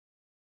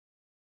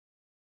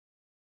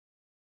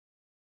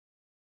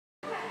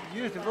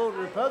used to vote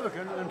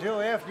Republican until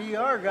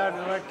FDR got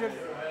elected,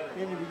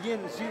 and he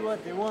began to see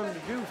what they wanted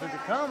to do for the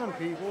common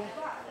people,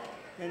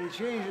 and he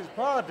changed his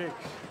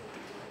politics.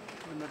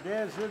 And my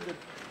dad said that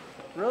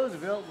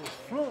Roosevelt was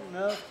fluent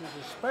enough to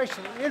the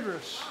special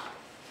interests,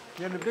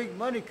 and the big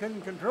money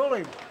couldn't control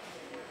him.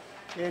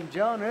 And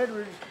John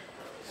Edwards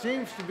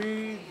seems to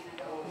be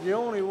the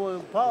only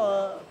one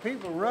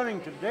people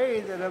running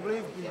today that I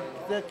believe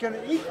that can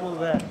equal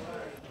that.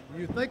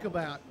 You think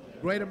about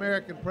great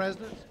American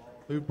presidents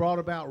who brought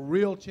about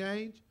real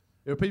change.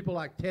 There are people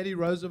like Teddy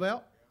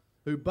Roosevelt,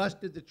 who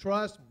busted the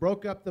trust,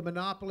 broke up the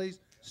monopolies,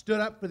 stood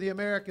up for the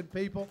American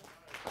people.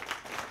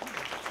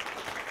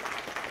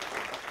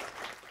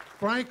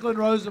 Franklin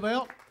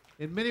Roosevelt,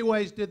 in many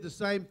ways, did the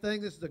same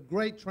thing. This is a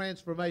great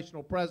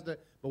transformational president,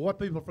 but what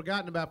people have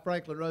forgotten about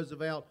Franklin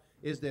Roosevelt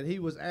is that he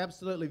was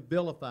absolutely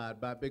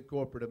vilified by big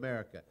corporate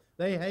America.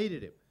 They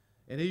hated him,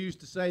 and he used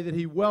to say that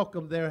he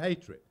welcomed their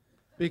hatred,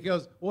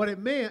 because what it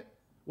meant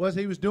was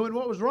he was doing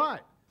what was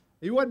right.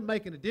 He wasn't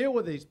making a deal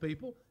with these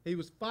people. He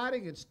was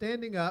fighting and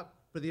standing up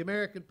for the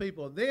American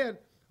people. And then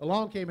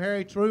along came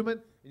Harry Truman,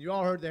 and you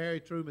all heard the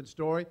Harry Truman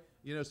story.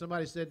 You know,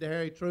 somebody said to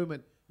Harry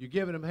Truman, "You're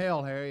giving him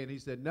hell, Harry." And he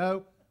said, "No,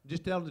 I'm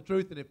just telling the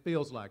truth, and it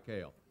feels like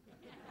hell."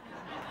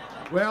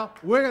 Well,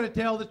 we're going to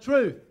tell the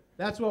truth.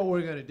 That's what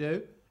we're going to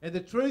do. And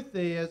the truth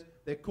is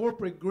that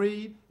corporate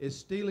greed is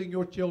stealing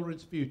your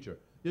children's future,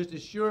 just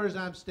as sure as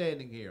I'm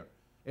standing here.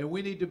 And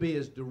we need to be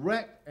as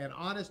direct and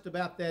honest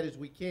about that as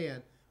we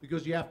can,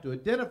 because you have to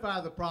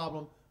identify the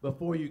problem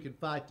before you can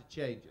fight to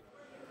change it.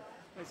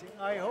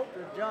 I hope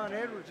that John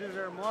Edwards is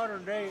our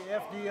modern day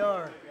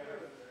FDR.